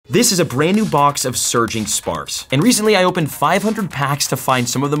This is a brand new box of Surging Sparks. And recently I opened 500 packs to find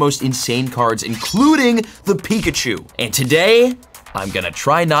some of the most insane cards, including the Pikachu. And today, I'm gonna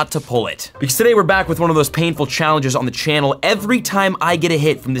try not to pull it. Because today we're back with one of those painful challenges on the channel. Every time I get a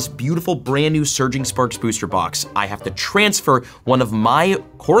hit from this beautiful brand new Surging Sparks booster box, I have to transfer one of my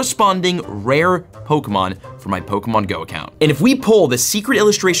corresponding rare Pokemon for my Pokemon Go account. And if we pull the secret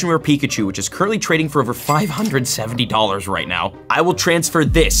illustration rare Pikachu, which is currently trading for over $570 right now, I will transfer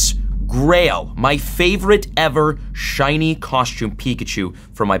this Grail, my favorite ever shiny costume Pikachu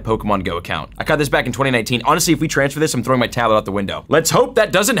from my Pokemon Go account. I got this back in 2019. Honestly, if we transfer this, I'm throwing my tablet out the window. Let's hope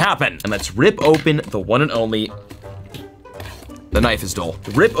that doesn't happen. And let's rip open the one and only, the knife is dull.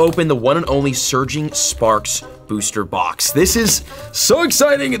 Rip open the one and only Surging Sparks booster box. This is so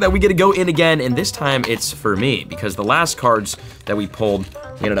exciting that we get to go in again, and this time it's for me, because the last cards that we pulled,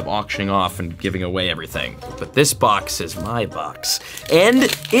 we ended up auctioning off and giving away everything. But this box is my box. And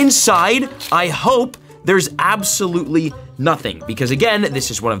inside, I hope there's absolutely nothing, because again,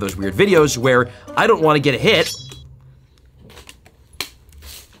 this is one of those weird videos where I don't want to get a hit.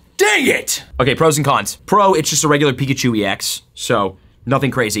 Dang it! Okay, pros and cons. Pro, it's just a regular Pikachu EX, so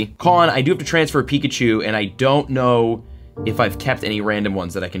nothing crazy. Con, I do have to transfer a Pikachu, and I don't know if I've kept any random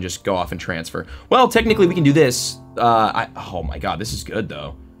ones that I can just go off and transfer. Well, technically we can do this. Oh my God, this is good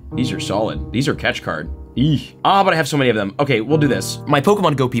though. These are solid. These are catch card. Eeh. But I have so many of them. Okay, we'll do this. My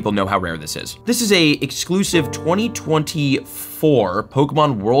Pokemon Go people know how rare this is. This is a exclusive 2024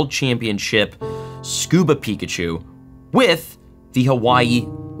 Pokemon World Championship Scuba Pikachu with the Hawaii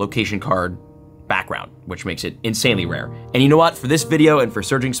location card background, which makes it insanely rare. And you know what? For this video and for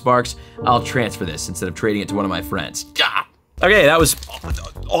Surging Sparks, I'll transfer this instead of trading it to one of my friends. Okay, that was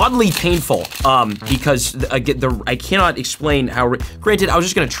oddly painful because I cannot explain how, granted, I was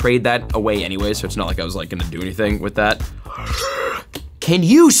just gonna trade that away anyway, so it's not like I was like gonna do anything with that. Can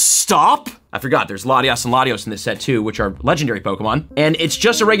you stop? I forgot, there's Latios and Latios in this set too, which are legendary Pokemon. And it's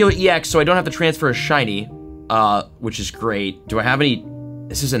just a regular EX, so I don't have to transfer a shiny, which is great. Do I have any?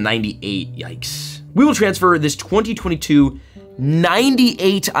 This is a 98, yikes. We will transfer this 2022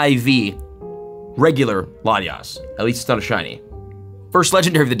 98 IV regular Latios. At least it's not a shiny. First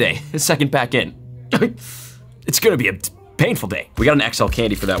legendary of the day, second pack in. It's gonna be a painful day. We got an XL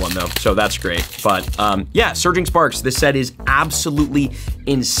candy for that one though, so that's great. But yeah, Surging Sparks, this set is absolutely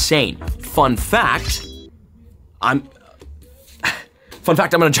insane. Fun fact, I'm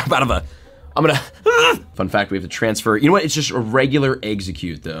gonna jump out of a, fun fact, we have to transfer. You know what, it's just a regular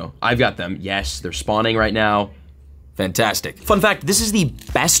Execute though. I've got them, yes, they're spawning right now. Fantastic. Fun fact, this is the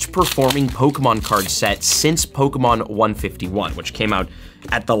best performing Pokemon card set since Pokemon 151, which came out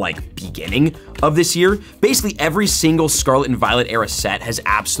at the beginning of this year. Basically every single Scarlet and Violet era set has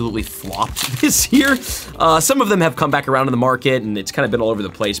absolutely flopped this year. Some of them have come back around in the market and it's kind of been all over the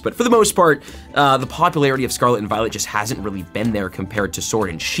place, but for the most part, the popularity of Scarlet and Violet just hasn't really been there compared to Sword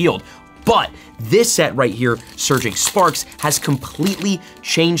and Shield. But this set right here, Surging Sparks, has completely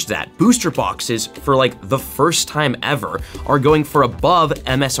changed that. Booster boxes, for the first time ever, are going for above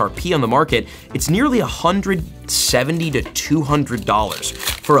MSRP on the market. It's nearly $170 to $200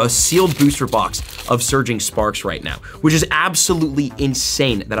 for a sealed booster box of Surging Sparks right now, which is absolutely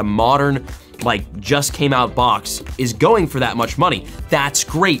insane that a modern just came out box is going for that much money. That's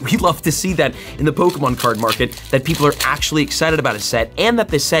great. We love to see that in the Pokemon card market, that people are actually excited about a set and that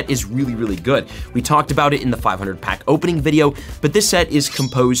this set is really, really good. We talked about it in the 500 pack opening video, but this set is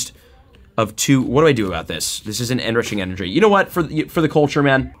composed of two, what do I do about this? This is an enriching energy. You know what, for the culture,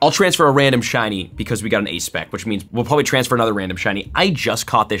 man, I'll transfer a random shiny because we got an A spec, which means we'll probably transfer another random shiny. I just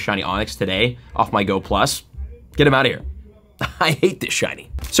caught this shiny Onyx today off my Go Plus. Get him out of here. I hate this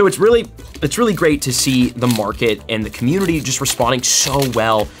shiny. So it's really great to see the market and the community just responding so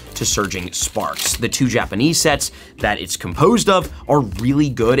well to Surging Sparks. The two Japanese sets that it's composed of are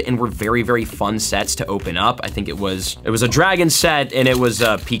really good and were very, very fun sets to open up. I think it was a dragon set and it was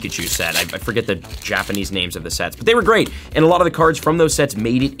a Pikachu set. I forget the Japanese names of the sets, but they were great. And a lot of the cards from those sets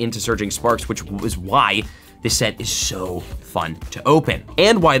made it into Surging Sparks, which was why this set is so fun to open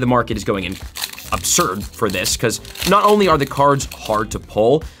and why the market is going in absurd for this, because not only are the cards hard to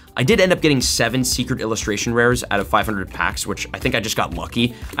pull, I did end up getting 7 secret illustration rares out of 500 packs, which I think I just got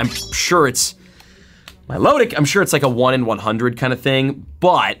lucky. I'm sure it's, my Lodic, I'm sure it's like a 1 in 100 kind of thing,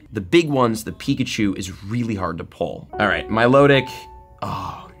 but the big ones, the Pikachu, is really hard to pull. All right, my Lodic,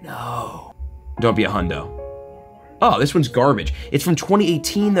 oh no. Don't be a hundo. Oh, this one's garbage. It's from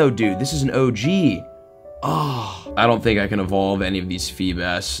 2018 though, dude. This is an OG. Oh, I don't think I can evolve any of these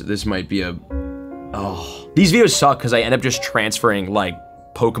Feebas. This might be a, oh. These videos suck because I end up just transferring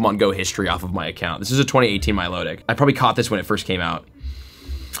Pokemon Go history off of my account. This is a 2018 Milotic. I probably caught this when it first came out.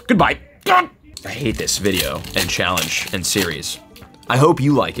 Goodbye. I hate this video and challenge and series. I hope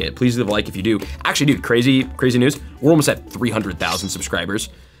you like it. Please leave a like if you do. Actually, dude, crazy news. We're almost at 300,000 subscribers.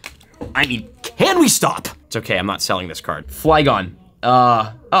 I mean, can we stop? It's okay, I'm not selling this card. Flygon.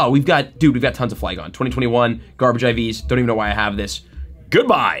 Oh, we've got tons of Flygon. 2021, garbage IVs. Don't even know why I have this.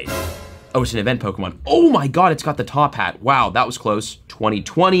 Goodbye. Oh, it's an event Pokemon. Oh my God, it's got the top hat. Wow, that was close.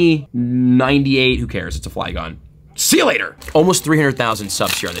 2020, 98, who cares? It's a Flygon. See you later. Almost 300,000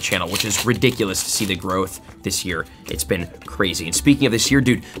 subs here on the channel, which is ridiculous to see the growth this year. It's been crazy. And speaking of this year,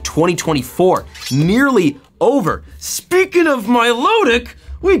 dude, 2024, nearly over. Speaking of Milotic,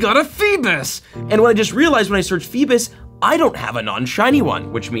 we got a Phoebus. And what I just realized when I searched Phoebus, I don't have a non-shiny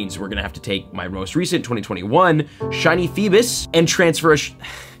one, which means we're gonna have to take my most recent 2021 shiny Phoebus and transfer a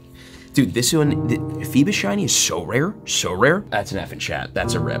dude, this one, the Phoebus shiny is so rare, so rare. That's an F in chat,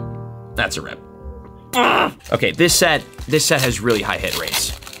 that's a rip. That's a rip. Okay, this set has really high hit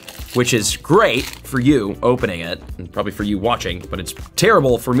rates, which is great for you opening it, and probably for you watching, but it's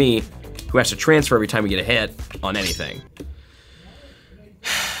terrible for me who has to transfer every time we get a hit on anything.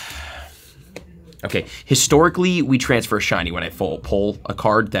 Okay, historically, we transfer a shiny when I pull a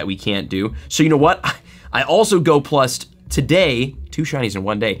card that we can't do. So you know what? I also go plus today, 2 shinies in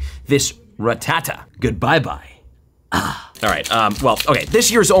one day, this Rattata. Goodbye-bye. All right, well, okay, this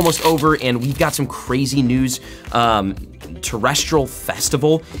year is almost over and we've got some crazy news. Terrestrial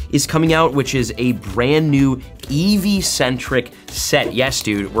Festival is coming out, which is a brand new Eevee-centric set. Yes,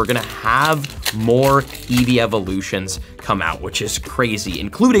 dude, we're gonna have more Eevee evolutions come out, which is crazy,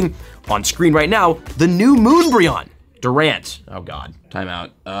 including, on screen right now, the new Moonbreon. Durant, oh God,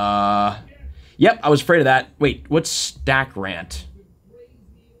 timeout. Yep, I was afraid of that. Wait, what's Stack Rant?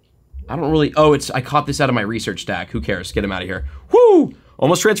 I don't really, oh, I caught this out of my research stack. Who cares? Get him out of here. Woo!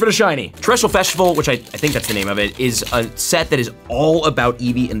 Almost transferred to shiny. Terrestrial Festival, which I think that's the name of it, is a set that is all about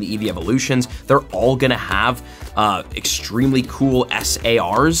Eevee and the Eevee evolutions. They're all gonna have extremely cool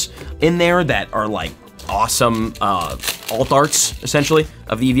SARs in there that are like awesome alt arts, essentially,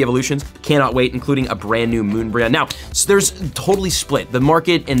 of the Eevee evolutions. Cannot wait, including a brand new Moonbreon. Now, so there's totally split. The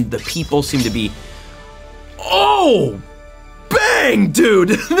market and the people seem to be, oh! Bang,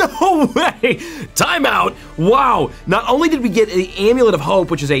 dude, no way. Timeout, wow. Not only did we get the Amulet of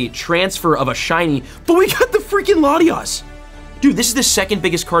Hope, which is a transfer of a shiny, but we got the freaking Latios. Dude, this is the second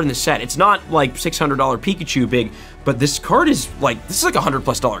biggest card in the set. It's not like $600 Pikachu big, but this card is like, this is like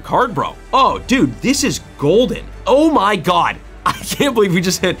 $100+ card, bro. Oh, dude, this is golden. Oh my God, I can't believe we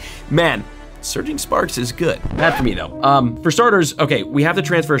just hit, man. Surging Sparks is good. Bad for me though. For starters, okay, we have to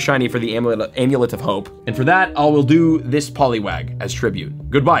transfer a shiny for the Amulet of Hope. And for that, I will do this Poliwag as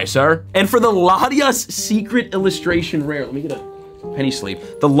tribute. Goodbye, sir. And for the Latios Secret Illustration Rare, let me get a penny sleep.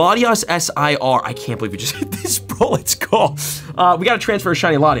 The Latios SIR, I can't believe we just hit this, bro, let's go. We gotta transfer a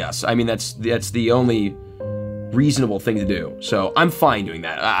shiny Latios. I mean, that's the only reasonable thing to do. So I'm fine doing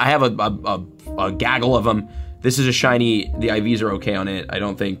that. I have a gaggle of them. This is a shiny, the IVs are okay on it. I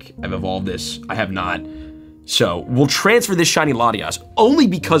don't think I've evolved this. I have not. So we'll transfer this shiny Latios only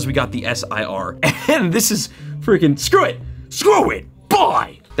because we got the SIR. And this is freaking, screw it,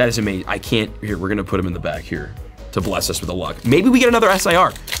 bye. That is amazing. I can't, here, we're gonna put him in the back here to bless us with the luck. Maybe we get another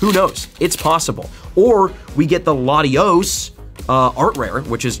SIR, who knows? It's possible. Or we get the Latios art rare,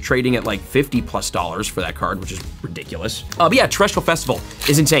 which is trading at like $50+ for that card, which is ridiculous. But yeah, Terrestrial Festival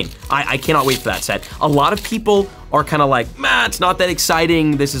is insane. I cannot wait for that set. A lot of people are kind of like, it's not that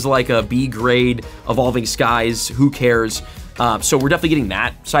exciting. This is like a B grade Evolving Skies, who cares? So we're definitely getting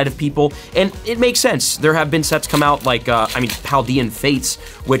that side of people, and it makes sense. There have been sets come out like, Paldean Fates,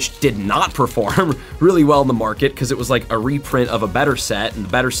 which did not perform really well in the market because it was like a reprint of a better set, and the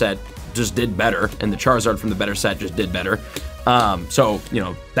better set just did better, and the Charizard from the better set just did better. So, you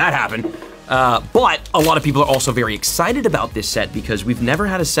know, that happened. But a lot of people are also very excited about this set because we've never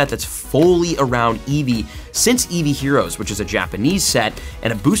had a set that's fully around Eevee since Eevee Heroes, which is a Japanese set,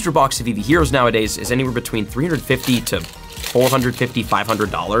 and a booster box of Eevee Heroes nowadays is anywhere between $350 to $450,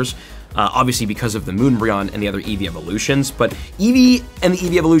 $500. Obviously because of the Moonbreon and the other Eevee evolutions, but Eevee and the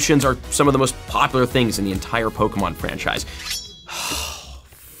Eevee evolutions are some of the most popular things in the entire Pokemon franchise.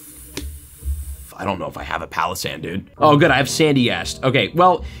 I don't know if I have a Palisand, dude. Oh, good, I have Sandygast. Okay,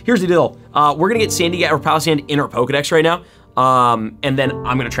 well, here's the deal. We're gonna get Sandygast or Palisand in our Pokedex right now, and then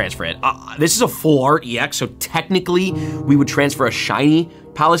I'm gonna transfer it. This is a full art EX, so technically we would transfer a shiny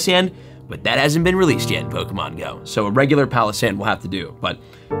Palisand, but that hasn't been released yet in Pokemon Go. So a regular Palisand will have to do. But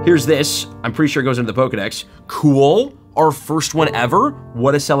here's this. I'm pretty sure it goes into the Pokedex. Cool, our first one ever.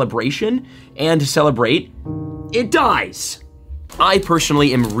 What a celebration. And to celebrate, it dies. I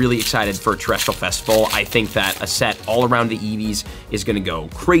personally am really excited for Terrestrial Festival. I think that a set all around the EVs is gonna go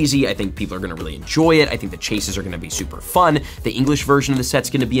crazy. I think people are gonna really enjoy it. I think the chases are gonna be super fun. The English version of the set's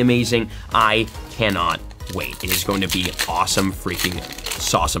gonna be amazing. I cannot wait. It is going to be awesome, freaking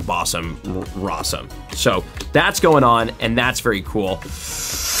sawsome, bossum, rawsome. So that's going on, and that's very cool.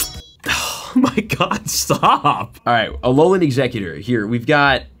 Oh my God, stop. All right, Alolan Executor. Here, we've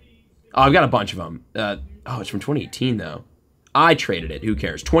got, oh, I've got a bunch of them. Oh, it's from 2018 though. I traded it, who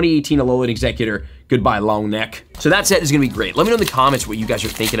cares? 2018 Alolan Executor, goodbye long neck. So that set is gonna be great. Let me know in the comments what you guys are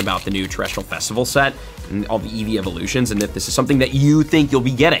thinking about the new Terrestrial Festival set and all the EV evolutions, and if this is something that you think you'll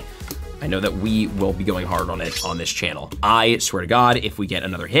be getting. I know that we will be going hard on it on this channel. I swear to God, if we get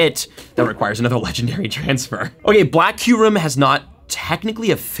another hit, that requires another legendary transfer. Okay, Black Kyurem has not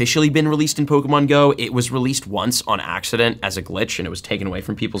technically officially been released in Pokemon Go. It was released once on accident as a glitch, and it was taken away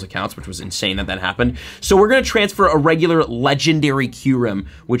from people's accounts, which was insane that that happened. So we're gonna transfer a regular legendary Kyurem,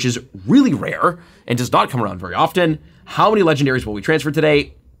 which is really rare and does not come around very often. How many legendaries will we transfer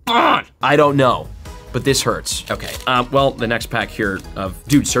today? I don't know, but this hurts. Okay, well, the next pack here of,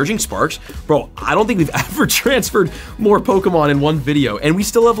 dude, Surging Sparks. Bro, I don't think we've ever transferred more Pokemon in one video, and we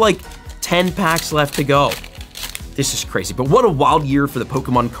still have like 10 packs left to go. This is crazy, but what a wild year for the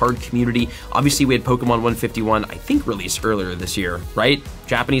Pokemon card community. Obviously, we had Pokemon 151, I think, released earlier this year, right?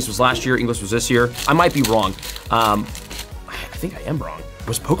 Japanese was last year, English was this year. I might be wrong. I think I am wrong.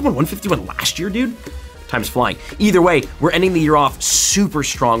 Was Pokemon 151 last year, dude? Time's flying. Either way, we're ending the year off super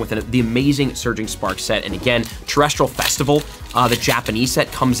strong with the amazing Surging Spark set. And again, Terrestrial Festival, the Japanese set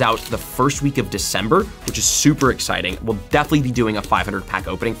comes out the first week of December, which is super exciting. We'll definitely be doing a 500 pack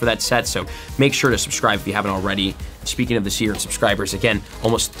opening for that set, so make sure to subscribe if you haven't already. Speaking of this year and subscribers, again,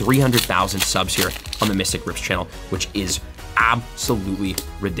 almost 300,000 subs here on the Mystic Rips channel, which is absolutely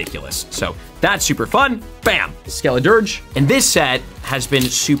ridiculous. So that's super fun. Bam, Skeledirge. And this set has been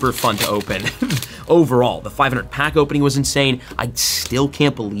super fun to open. Overall, the 500 pack opening was insane. I still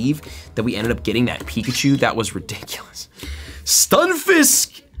can't believe that we ended up getting that Pikachu. That was ridiculous.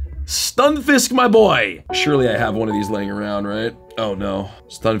 Stunfisk! Stunfisk, my boy! Surely I have one of these laying around, right? Oh no,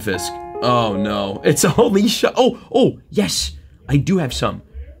 Stunfisk. Oh no, it's only oh, yes, I do have some.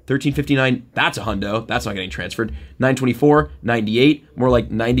 1359, that's a hundo. That's not getting transferred. 924, 98, more like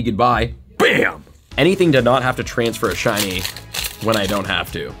 90 goodbye. Bam! Anything to not have to transfer a shiny when I don't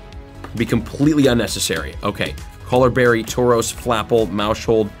have to. Be completely unnecessary. Okay, Colorberry, Tauros, Flapple,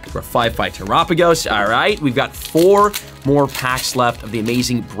 Maushold, Revivify, Terapagos. All right, we've got 4 more packs left of the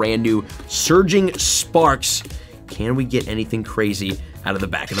amazing brand new Surging Sparks. Can we get anything crazy out of the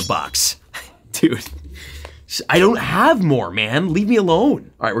back of the box? Dude, I don't have more, man. Leave me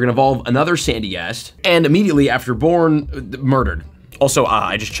alone. All right, we're gonna evolve another Sandygast, and immediately after born, murdered. Also,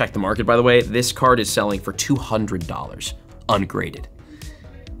 I just checked the market, by the way. This card is selling for $200, ungraded.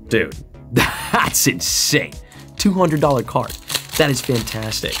 Dude, that's insane. $200 card. That is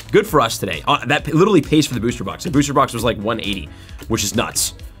fantastic. Good for us today. That literally pays for the booster box. The booster box was like $180, which is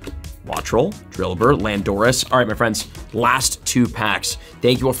nuts. Wattrel, Drillbur, Landorus. All right, my friends, last 2 packs.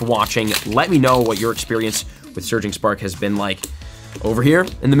 Thank you all for watching. Let me know what your experience with Surging Spark has been like over here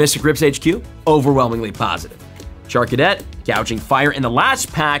in the Mystic Rips HQ. Overwhelmingly positive. Charcadet, Gouging Fire. In the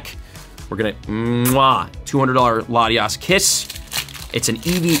last pack, we're gonna, $200 Latias Kiss. It's an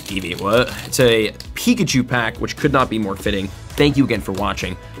it's a Pikachu pack, which could not be more fitting. Thank you again for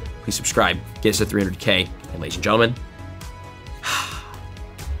watching. Please subscribe, get us to 300K. And ladies and gentlemen,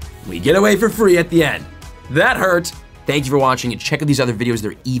 we get away for free at the end. That hurt. Thank you for watching, and check out these other videos,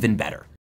 they're even better.